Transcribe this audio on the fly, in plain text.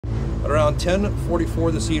At around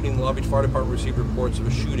 10:44 this evening, the Long Beach Fire Department received reports of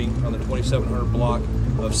a shooting on the 2700 block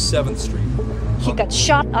of 7th Street. He got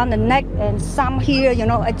shot on the neck and some here, you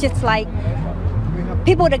know, it's just like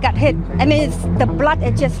people that got hit. I mean, the blood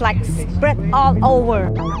is just like spread all over.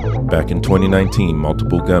 Back in 2019,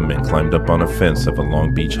 multiple gunmen climbed up on a fence of a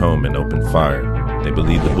Long Beach home and opened fire. They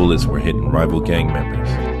believed the bullets were hitting rival gang members,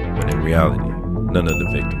 when in reality, none of the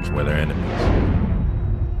victims were their enemies.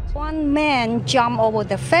 One man jumped over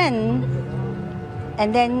the fence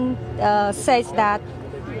and then says that,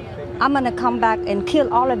 "I'm gonna come back and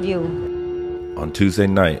kill all of you." On Tuesday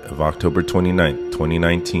night of October 29,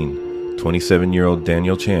 2019, 27-year-old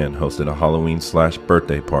Daniel Chan hosted a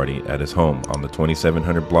Halloween/birthday party at his home on the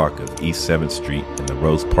 2700 block of East 7th Street in the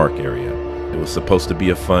Rose Park area. It was supposed to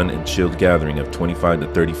be a fun and chilled gathering of 25 to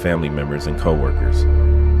 30 family members and co-workers.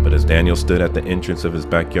 But as Daniel stood at the entrance of his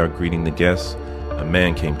backyard greeting the guests, a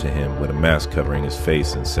man came to him with a mask covering his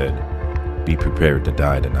face and said, "Be prepared to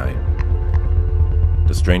die tonight."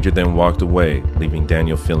 The stranger then walked away, leaving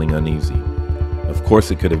Daniel feeling uneasy. Of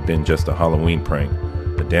course it could have been just a Halloween prank,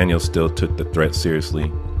 but Daniel still took the threat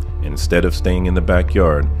seriously. Instead of staying in the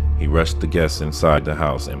backyard, he rushed the guests inside the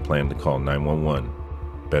house and planned to call 911.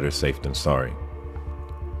 Better safe than sorry.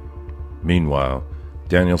 Meanwhile,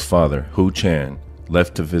 Daniel's father, Hu Chan,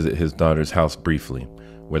 left to visit his daughter's house briefly,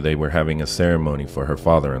 where they were having a ceremony for her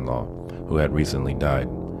father-in-law, who had recently died.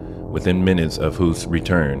 Within minutes of Hu's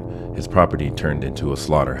return, his property turned into a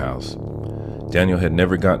slaughterhouse. Daniel had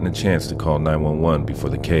never gotten a chance to call 911 before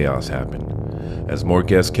the chaos happened. As more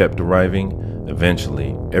guests kept arriving,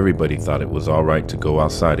 eventually everybody thought it was alright to go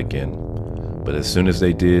outside again. But as soon as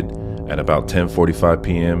they did, at about 10:45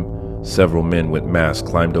 p.m., several men with masks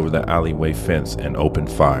climbed over the alleyway fence and opened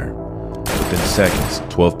fire. Within seconds,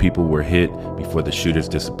 12 people were hit before the shooters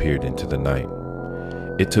disappeared into the night.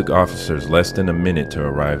 It took officers less than a minute to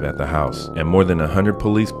arrive at the house, and more than 100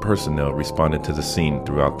 police personnel responded to the scene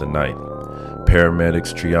throughout the night.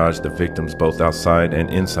 Paramedics triaged the victims both outside and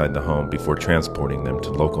inside the home before transporting them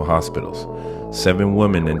to local hospitals. 7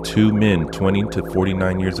 women and 2 men 20 to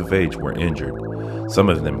 49 years of age were injured, some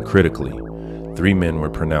of them critically. 3 men were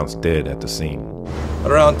pronounced dead at the scene.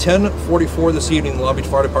 At around 10:44 this evening, the Long Beach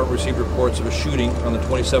Fire Department received reports of a shooting on the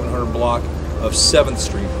 2700 block of 7th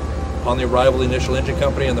Street. Upon the arrival of the initial engine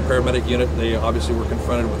company and the paramedic unit, they obviously were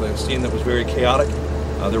confronted with a scene that was very chaotic.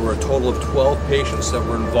 There were a total of 12 patients that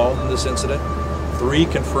were involved in this incident. 3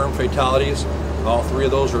 confirmed fatalities. All 3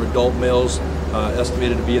 of those are adult males,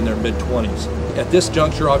 estimated to be in their mid-20s. At this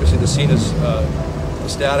juncture, obviously the scene is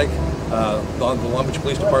static. The Long Beach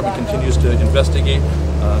Police Department continues to investigate.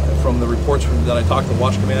 From the reports that I talked to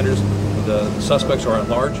watch commanders, the suspects are at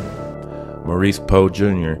large. Maurice Poe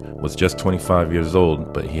Jr. was just 25 years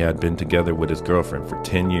old, but he had been together with his girlfriend for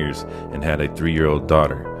 10 years and had a 3-year-old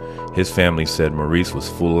daughter. His family said Maurice was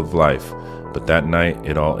full of life, but that night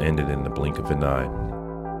it all ended in the blink of an eye.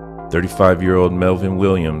 35-year-old Melvin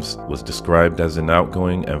Williams was described as an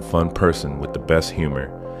outgoing and fun person with the best humor.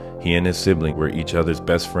 He and his sibling were each other's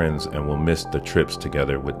best friends and will miss the trips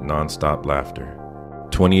together with non-stop laughter.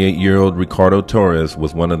 28-year-old Ricardo Torres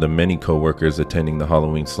was one of the many co-workers attending the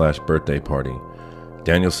Halloween/birthday party.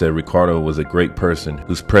 Daniel said Ricardo was a great person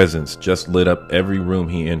whose presence just lit up every room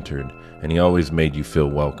he entered, and he always made you feel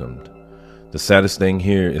welcomed. The saddest thing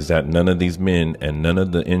here is that none of these men and none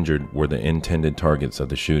of the injured were the intended targets of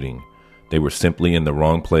the shooting. They were simply in the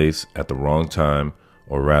wrong place at the wrong time,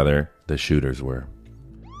 or rather, the shooters were.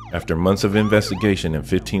 After months of investigation and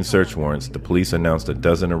 15 search warrants, the police announced a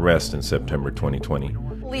dozen arrests in September 2020.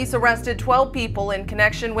 Police arrested 12 people in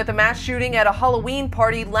connection with a mass shooting at a Halloween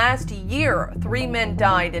party last year. 3 men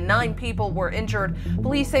died and 9 people were injured.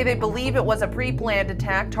 Police say they believe it was a pre-planned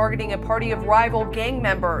attack targeting a party of rival gang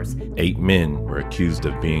members. 8 men were accused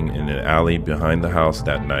of being in an alley behind the house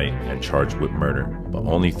that night and charged with murder, but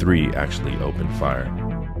only 3 actually opened fire.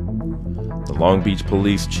 The Long Beach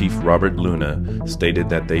Police Chief Robert Luna stated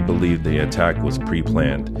that they believed the attack was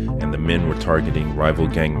pre-planned and the men were targeting rival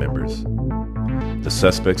gang members. The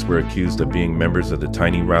suspects were accused of being members of the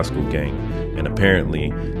Tiny Rascal Gang, and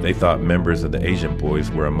apparently they thought members of the Asian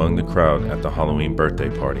Boys were among the crowd at the Halloween birthday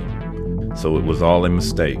party. So it was all a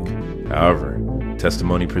mistake. However,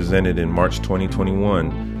 testimony presented in March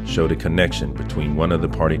 2021 showed a connection between one of the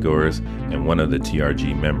partygoers and one of the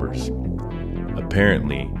TRG members.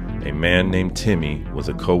 Apparently, a man named Timmy was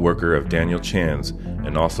a co-worker of Daniel Chan's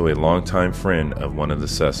and also a longtime friend of one of the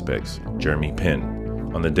suspects, Jeremy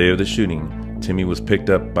Penn. On the day of the shooting, Timmy was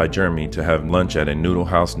picked up by Jeremy to have lunch at a noodle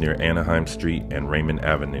house near Anaheim Street and Raymond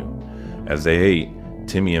Avenue. As they ate,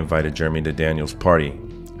 Timmy invited Jeremy to Daniel's party.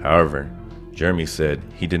 However, Jeremy said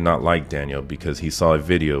he did not like Daniel because he saw a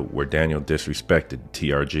video where Daniel disrespected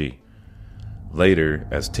TRG. Later,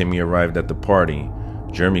 as Timmy arrived at the party,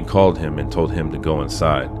 Jeremy called him and told him to go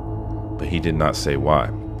inside, but he did not say why.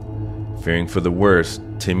 Fearing for the worst,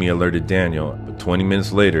 Timmy alerted Daniel, but 20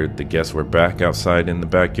 minutes later, the guests were back outside in the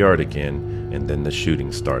backyard again, and then the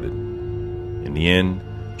shooting started. In the end,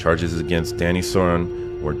 charges against Danny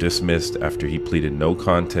Soren were dismissed after he pleaded no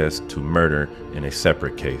contest to murder in a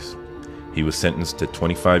separate case. He was sentenced to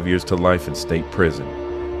 25 years to life in state prison.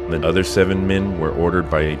 The other 7 men were ordered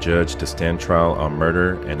by a judge to stand trial on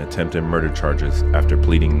murder and attempted murder charges after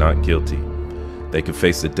pleading not guilty. They could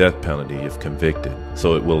face the death penalty if convicted,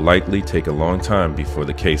 so it will likely take a long time before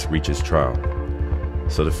the case reaches trial.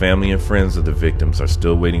 So the family and friends of the victims are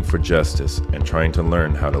still waiting for justice and trying to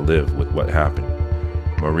learn how to live with what happened.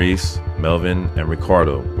 Maurice, Melvin, and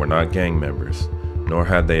Ricardo were not gang members, nor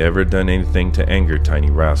had they ever done anything to anger Tiny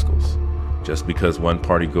Rascals. Just because one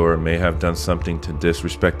partygoer may have done something to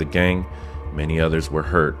disrespect the gang, many others were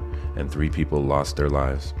hurt and 3 people lost their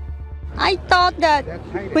lives. I thought that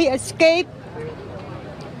we escaped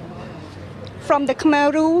from the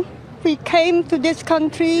Khmer rule. We came to this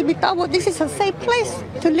country. We thought, well, this is a safe place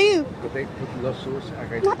to live.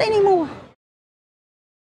 Not anymore.